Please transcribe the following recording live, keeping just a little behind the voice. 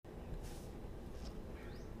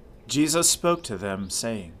Jesus spoke to them,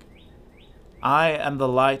 saying, I am the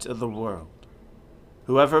light of the world.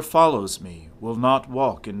 Whoever follows me will not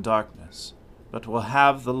walk in darkness, but will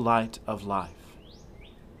have the light of life.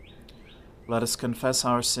 Let us confess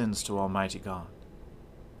our sins to Almighty God.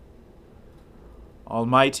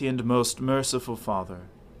 Almighty and most merciful Father,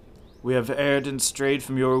 we have erred and strayed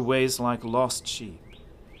from your ways like lost sheep.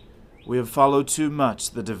 We have followed too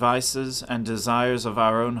much the devices and desires of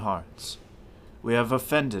our own hearts. We have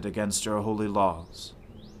offended against your holy laws.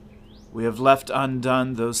 We have left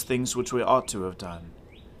undone those things which we ought to have done,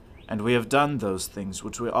 and we have done those things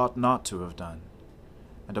which we ought not to have done.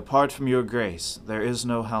 And apart from your grace, there is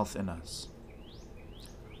no health in us.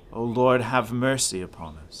 O Lord, have mercy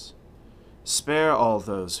upon us. Spare all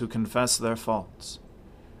those who confess their faults.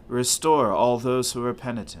 Restore all those who are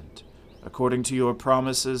penitent, according to your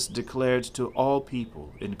promises declared to all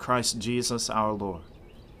people in Christ Jesus our Lord.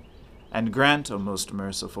 And grant, O most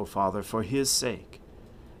merciful Father, for his sake,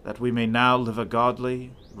 that we may now live a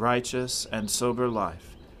godly, righteous, and sober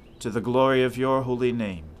life, to the glory of your holy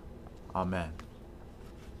name. Amen.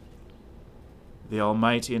 The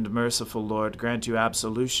Almighty and merciful Lord grant you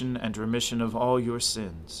absolution and remission of all your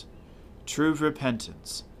sins, true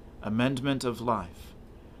repentance, amendment of life,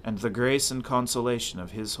 and the grace and consolation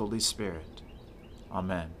of his Holy Spirit.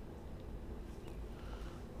 Amen.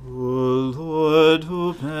 O Lord,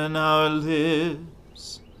 open our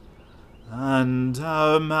lips, and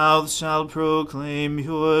our mouth shall proclaim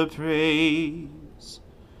your praise.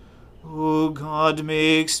 O God,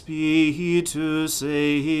 make speed to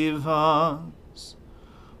save us.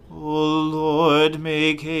 O Lord,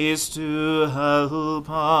 make haste to help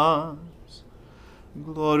us.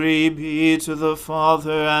 Glory be to the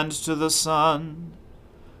Father, and to the Son,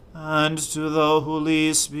 and to the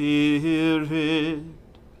Holy Spirit,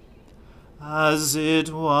 as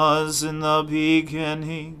it was in the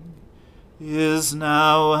beginning, is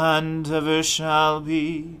now, and ever shall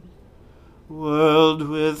be, world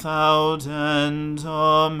without end.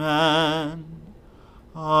 Amen.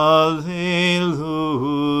 Alleluia.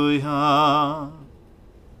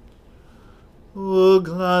 O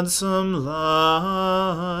gladsome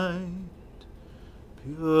light,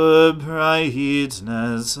 pure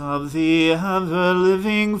brightness of the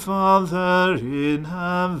ever-living Father in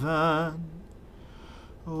heaven,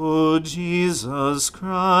 O Jesus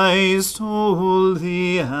Christ,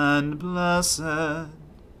 holy and blessed,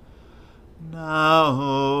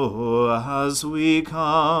 now as we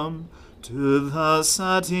come to the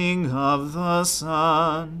setting of the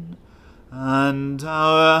sun, and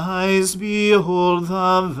our eyes behold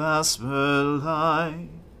the vesper light,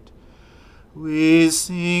 we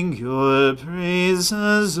sing your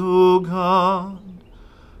praises, O God,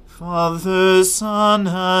 Father, Son,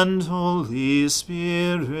 and Holy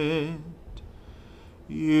Spirit.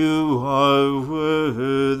 You are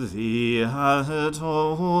worthy at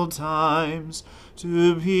all times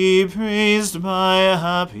to be praised by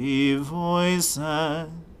happy voices,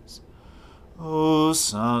 O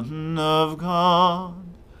Son of God,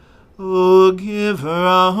 O Giver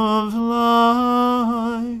of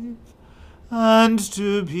life, and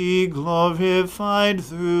to be glorified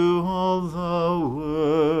through all the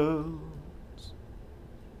world.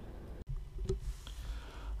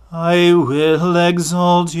 I will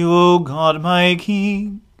exalt you, O God, my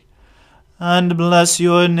King, and bless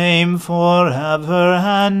your name forever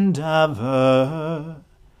and ever.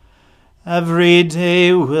 Every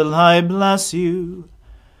day will I bless you,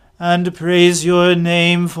 and praise your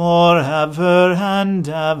name forever and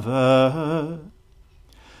ever.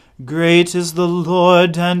 Great is the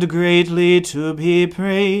Lord, and greatly to be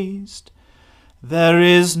praised. There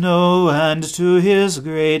is no end to his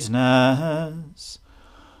greatness.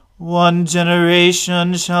 One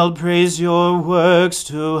generation shall praise your works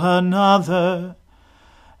to another,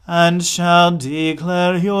 and shall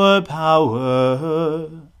declare your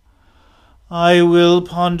power. I will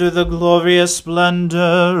ponder the glorious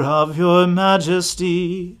splendor of your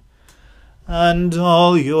majesty, and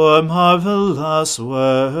all your marvelous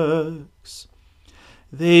works.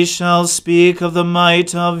 They shall speak of the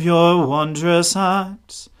might of your wondrous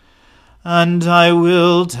acts, and I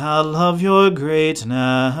will tell of your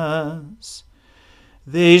greatness.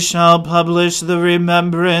 They shall publish the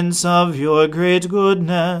remembrance of your great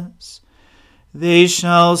goodness. They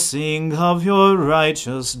shall sing of your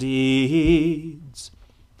righteous deeds.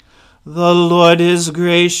 The Lord is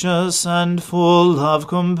gracious and full of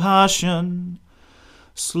compassion,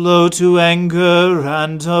 slow to anger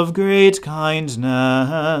and of great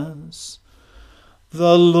kindness.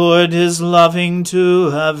 The Lord is loving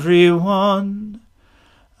to everyone,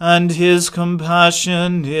 and his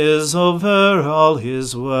compassion is over all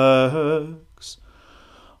his works.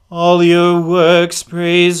 All your works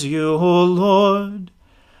praise you, O Lord,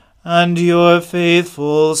 and your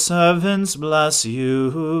faithful servants bless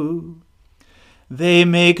you. They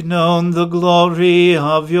make known the glory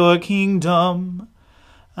of your kingdom,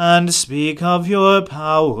 and speak of your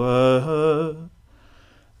power,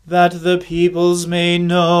 that the peoples may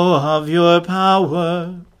know of your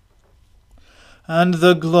power, and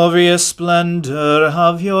the glorious splendor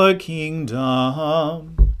of your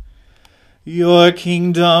kingdom. Your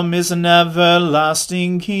kingdom is an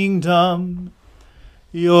everlasting kingdom.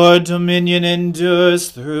 Your dominion endures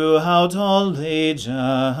throughout all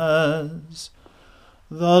ages.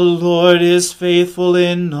 The Lord is faithful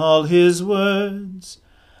in all his words,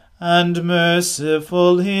 and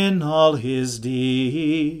merciful in all his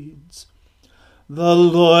deeds. The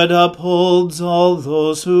Lord upholds all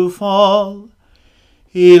those who fall.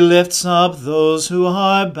 He lifts up those who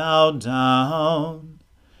are bowed down.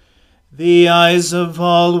 The eyes of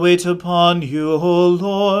all wait upon you, O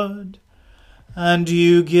Lord, and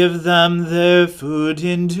you give them their food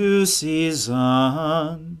in due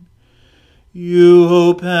season. You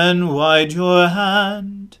open wide your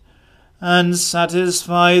hand and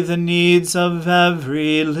satisfy the needs of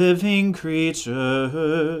every living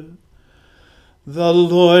creature. The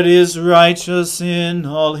Lord is righteous in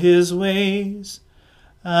all his ways,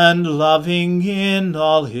 and loving in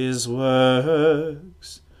all his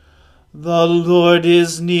works. The Lord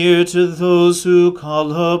is near to those who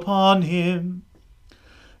call upon him,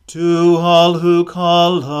 to all who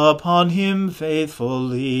call upon him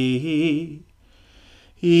faithfully.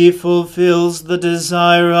 He fulfills the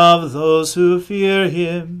desire of those who fear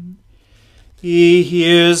him. He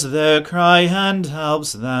hears their cry and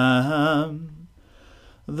helps them.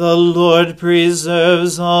 The Lord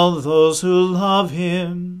preserves all those who love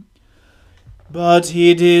him, but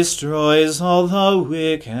he destroys all the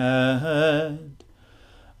wicked.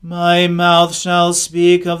 My mouth shall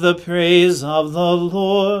speak of the praise of the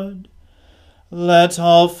Lord. Let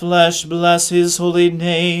all flesh bless his holy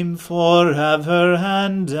name forever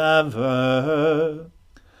and ever.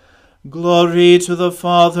 Glory to the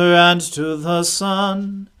Father, and to the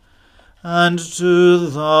Son, and to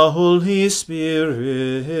the Holy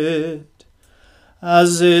Spirit,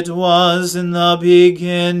 as it was in the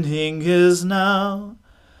beginning, is now,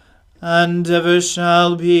 and ever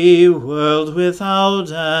shall be, world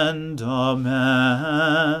without end.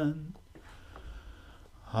 Amen.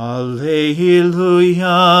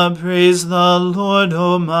 Alleluia. Praise the Lord,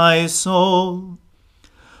 O my soul.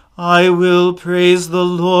 I will praise the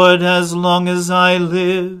Lord as long as I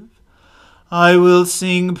live. I will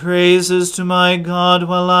sing praises to my God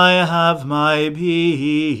while I have my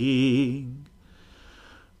being.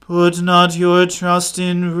 Put not your trust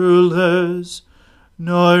in rulers,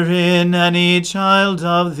 nor in any child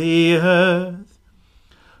of the earth,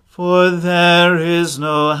 for there is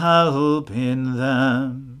no help in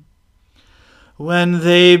them. When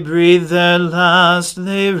they breathe their last,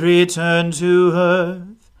 they return to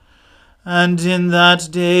earth, and in that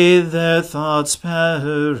day their thoughts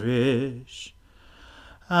perish.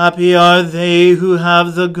 Happy are they who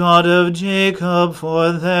have the God of Jacob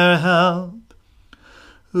for their help,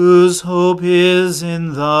 whose hope is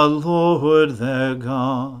in the Lord their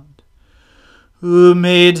God, who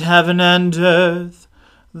made heaven and earth,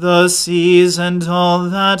 the seas and all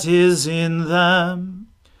that is in them,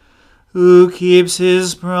 who keeps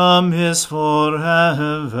his promise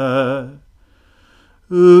forever,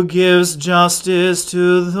 who gives justice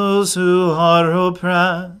to those who are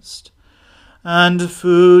oppressed, and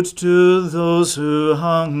food to those who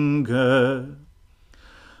hunger.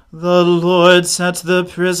 The Lord sets the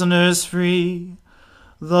prisoners free.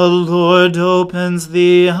 The Lord opens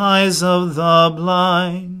the eyes of the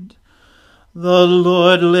blind. The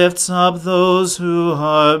Lord lifts up those who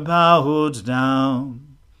are bowed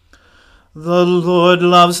down. The Lord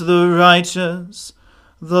loves the righteous.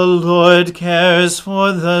 The Lord cares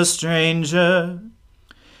for the stranger.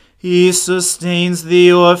 He sustains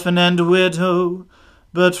the orphan and widow,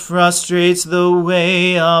 but frustrates the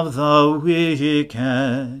way of the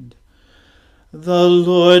wicked. The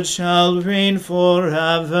Lord shall reign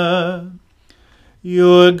forever.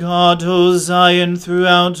 Your God, O Zion,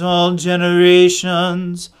 throughout all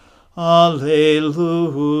generations. Alleluia.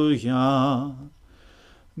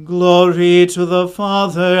 Glory to the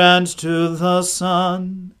Father, and to the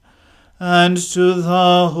Son, and to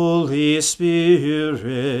the Holy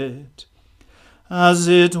Spirit, as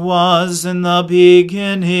it was in the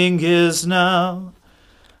beginning, is now,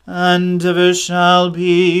 and ever shall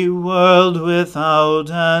be, world without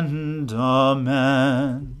end.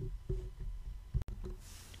 Amen.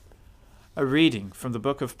 A reading from the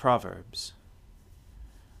book of Proverbs.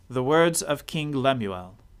 The words of King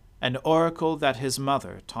Lemuel, an oracle that his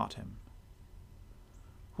mother taught him.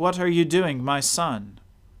 What are you doing, my son?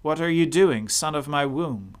 What are you doing, son of my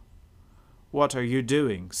womb? What are you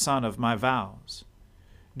doing, son of my vows?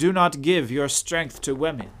 Do not give your strength to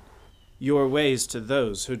women, your ways to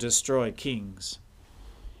those who destroy kings.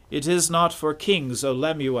 It is not for kings, O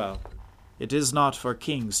Lemuel, it is not for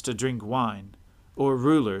kings to drink wine, or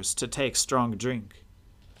rulers to take strong drink,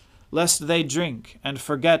 lest they drink and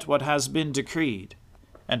forget what has been decreed,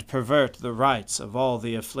 and pervert the rights of all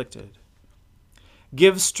the afflicted.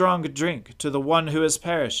 Give strong drink to the one who is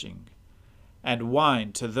perishing, and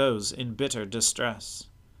wine to those in bitter distress.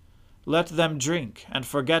 Let them drink and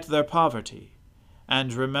forget their poverty,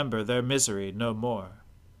 and remember their misery no more.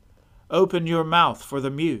 Open your mouth for the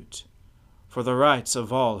mute, for the rights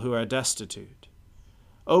of all who are destitute.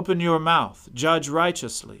 Open your mouth, judge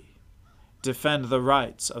righteously, defend the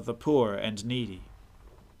rights of the poor and needy.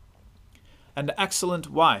 An excellent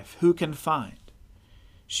wife who can find?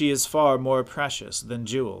 She is far more precious than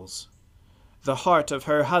jewels. The heart of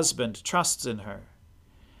her husband trusts in her,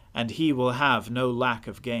 and he will have no lack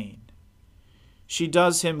of gain. She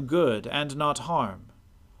does him good and not harm,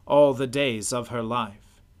 all the days of her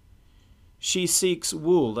life. She seeks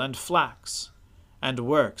wool and flax, and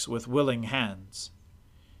works with willing hands.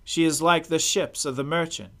 She is like the ships of the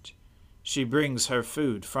merchant. She brings her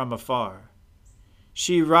food from afar.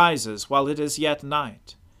 She rises while it is yet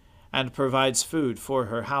night, and provides food for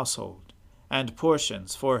her household, and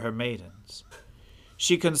portions for her maidens.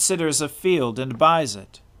 She considers a field and buys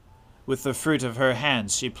it. With the fruit of her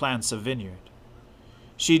hands she plants a vineyard.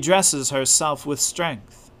 She dresses herself with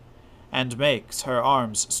strength, and makes her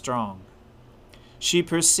arms strong. She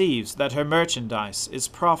perceives that her merchandise is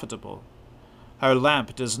profitable. Her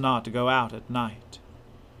lamp does not go out at night.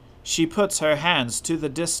 She puts her hands to the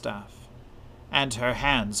distaff, and her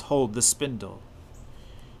hands hold the spindle.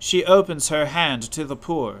 She opens her hand to the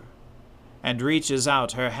poor, and reaches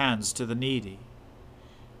out her hands to the needy.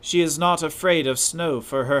 She is not afraid of snow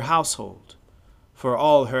for her household, for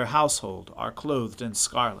all her household are clothed in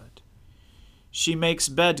scarlet. She makes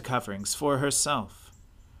bed coverings for herself.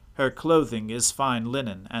 Her clothing is fine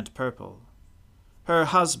linen and purple. Her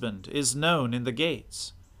husband is known in the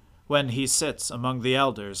gates, when he sits among the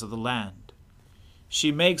elders of the land.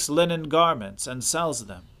 She makes linen garments and sells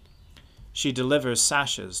them. She delivers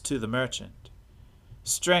sashes to the merchant.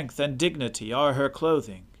 Strength and dignity are her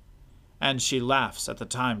clothing, and she laughs at the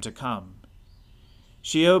time to come.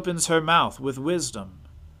 She opens her mouth with wisdom,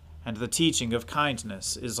 and the teaching of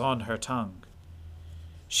kindness is on her tongue.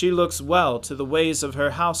 She looks well to the ways of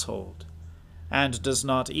her household, and does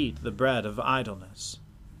not eat the bread of idleness.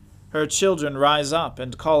 Her children rise up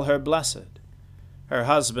and call her blessed, her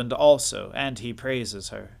husband also, and he praises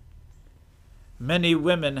her. Many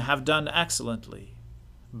women have done excellently,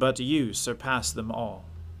 but you surpass them all.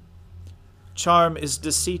 Charm is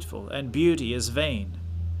deceitful, and beauty is vain,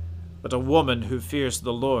 but a woman who fears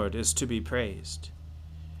the Lord is to be praised.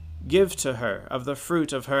 Give to her of the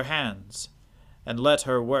fruit of her hands, and let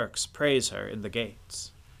her works praise her in the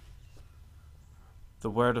gates. The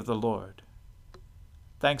word of the Lord.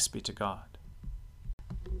 Thanks be to God.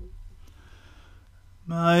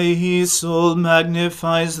 My soul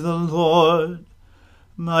magnifies the Lord.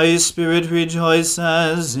 My spirit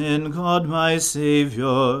rejoices in God my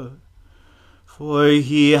Saviour. For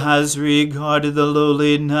he has regarded the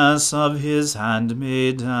lowliness of his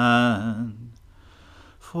handmaiden.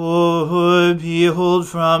 For behold,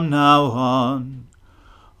 from now on,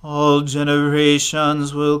 all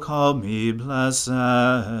generations will call me blessed.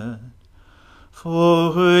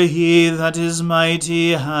 For he that is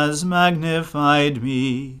mighty has magnified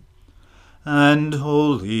me, and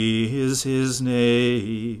holy is his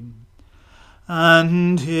name.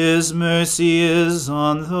 And his mercy is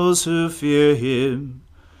on those who fear him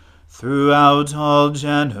throughout all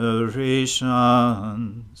generations.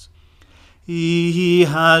 He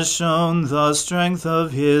has shown the strength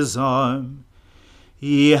of his arm.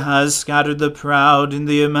 He has scattered the proud in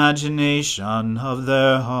the imagination of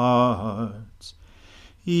their hearts.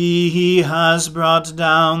 He has brought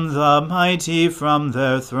down the mighty from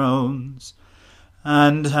their thrones,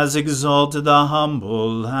 and has exalted the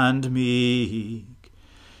humble and meek.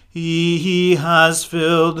 He has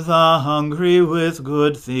filled the hungry with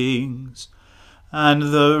good things,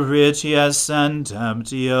 and the rich he has sent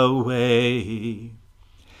empty away.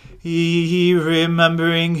 He,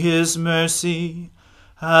 remembering his mercy,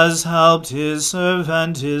 has helped his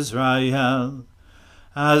servant Israel,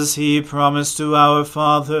 as he promised to our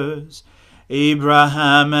fathers,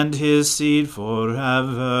 Abraham and his seed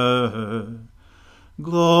forever.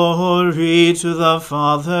 Glory to the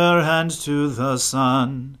Father, and to the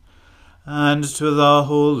Son, and to the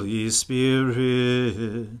Holy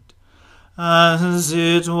Spirit, as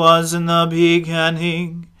it was in the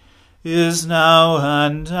beginning, is now,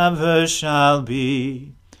 and ever shall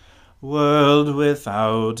be, world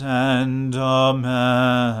without end.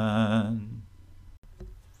 Amen.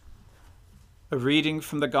 A reading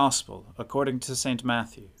from the Gospel according to St.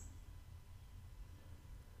 Matthew.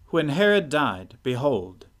 When Herod died,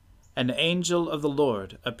 behold, an angel of the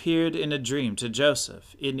Lord appeared in a dream to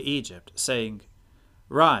Joseph in Egypt, saying,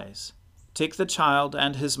 Rise, take the child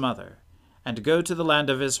and his mother, and go to the land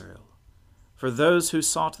of Israel, for those who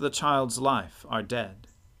sought the child's life are dead.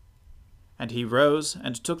 And he rose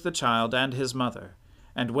and took the child and his mother,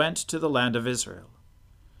 and went to the land of Israel.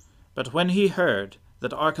 But when he heard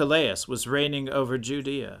that Archelaus was reigning over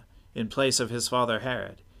Judea in place of his father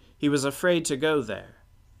Herod, he was afraid to go there.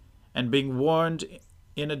 And being warned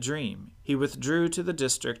in a dream, he withdrew to the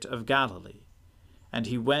district of Galilee. And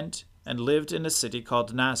he went and lived in a city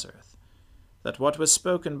called Nazareth, that what was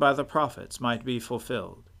spoken by the prophets might be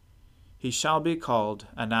fulfilled. He shall be called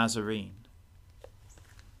a Nazarene.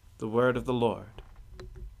 The word of the Lord.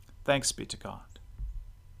 Thanks be to God.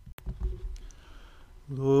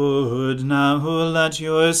 Lord, now let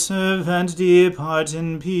your servant depart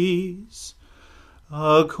in peace,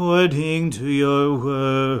 according to your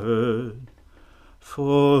word.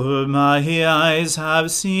 For my eyes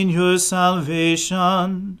have seen your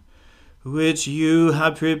salvation, which you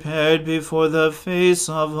have prepared before the face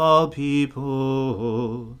of all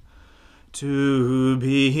people, to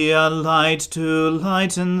be a light to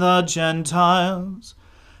lighten the Gentiles,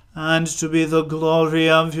 and to be the glory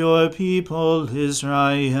of your people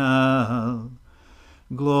Israel.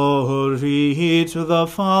 Glory to the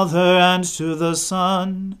Father, and to the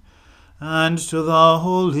Son, and to the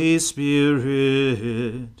Holy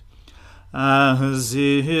Spirit, as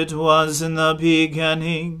it was in the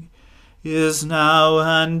beginning, is now,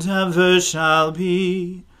 and ever shall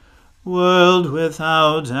be, world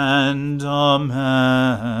without end.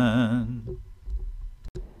 Amen.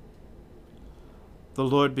 The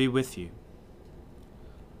Lord be with you.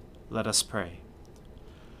 Let us pray.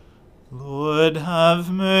 Lord, have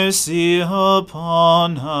mercy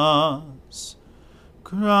upon us.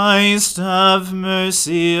 Christ, have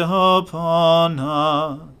mercy upon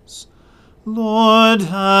us. Lord,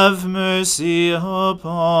 have mercy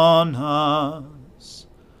upon us.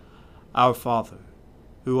 Our Father,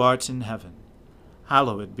 who art in heaven,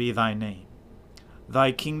 hallowed be thy name.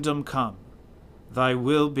 Thy kingdom come, thy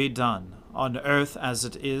will be done, on earth as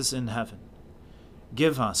it is in heaven.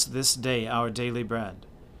 Give us this day our daily bread,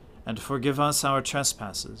 and forgive us our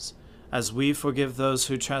trespasses, as we forgive those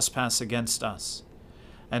who trespass against us.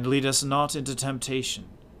 And lead us not into temptation,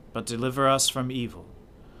 but deliver us from evil.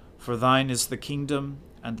 For thine is the kingdom,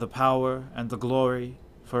 and the power, and the glory,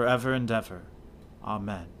 forever and ever.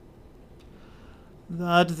 Amen.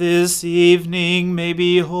 That this evening may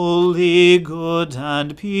be holy, good,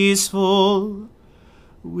 and peaceful,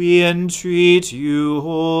 we entreat you,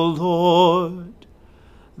 O Lord,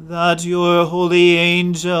 that your holy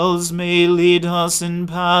angels may lead us in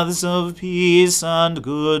paths of peace and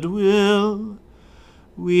goodwill.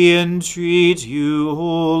 We entreat you,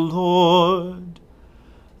 O Lord,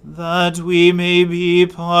 that we may be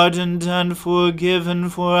pardoned and forgiven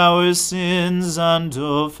for our sins and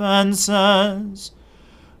offenses.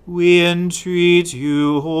 We entreat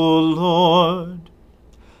you, O Lord,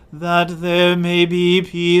 that there may be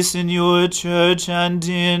peace in your church and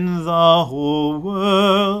in the whole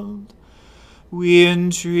world. We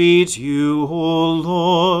entreat you, O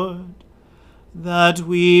Lord, that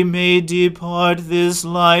we may depart this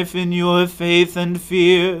life in your faith and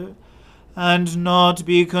fear, and not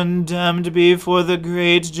be condemned before the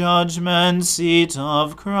great judgment seat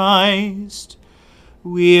of Christ.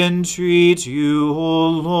 We entreat you, O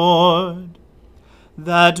Lord,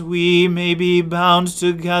 that we may be bound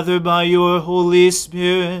together by your Holy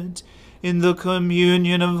Spirit in the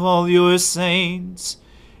communion of all your saints,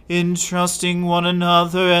 entrusting one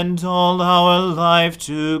another and all our life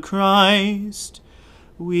to Christ.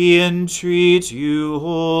 We entreat you,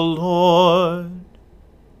 O Lord.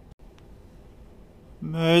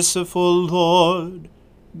 Merciful Lord,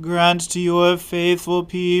 grant to your faithful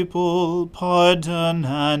people pardon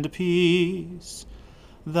and peace,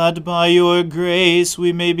 that by your grace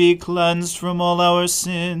we may be cleansed from all our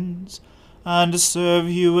sins, and serve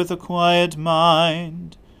you with a quiet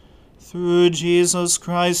mind, through Jesus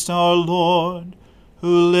Christ our Lord,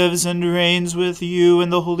 who lives and reigns with you in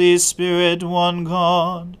the Holy Spirit, one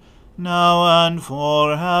God, now and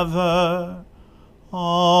forever.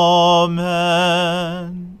 Amen.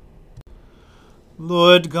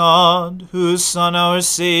 Lord God, whose Son, our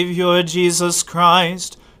Saviour, Jesus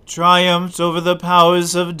Christ, triumphed over the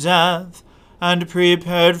powers of death, and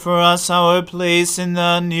prepared for us our place in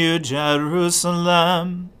the New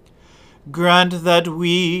Jerusalem, grant that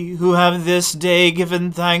we, who have this day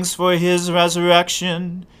given thanks for his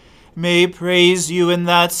resurrection, may praise you in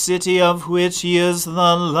that city of which he is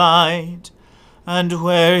the light, and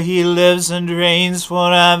where he lives and reigns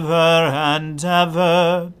forever and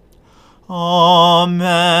ever.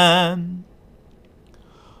 Amen.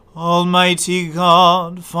 Almighty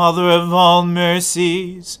God, Father of all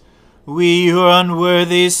mercies, we, your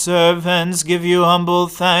unworthy servants, give you humble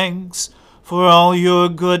thanks for all your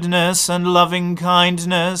goodness and loving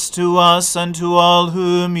kindness to us and to all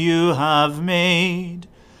whom you have made.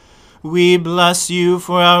 We bless you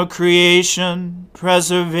for our creation,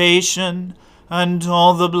 preservation, and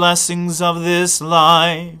all the blessings of this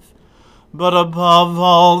life, but above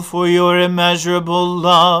all for your immeasurable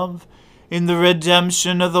love in the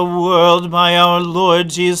redemption of the world by our Lord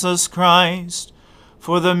Jesus Christ,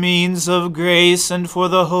 for the means of grace and for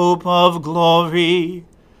the hope of glory.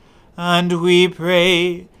 And we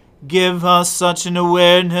pray, give us such an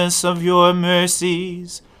awareness of your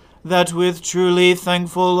mercies, that with truly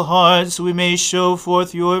thankful hearts we may show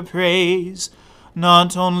forth your praise,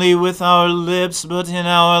 not only with our lips but in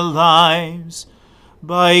our lives,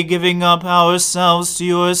 by giving up ourselves to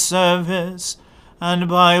your service, and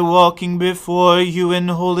by walking before you in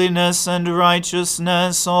holiness and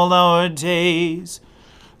righteousness all our days,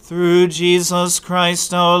 through Jesus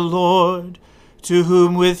Christ our Lord, to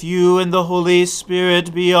whom with you and the Holy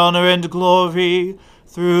Spirit be honor and glory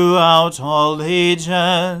throughout all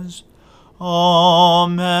ages.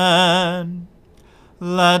 Amen.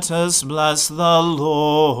 Let us bless the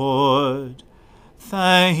Lord.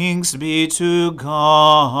 Thanks be to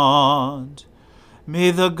God. May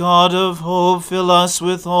the God of hope fill us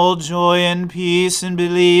with all joy and peace in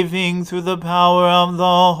believing through the power of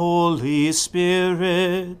the Holy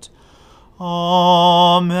Spirit.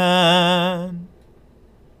 Amen.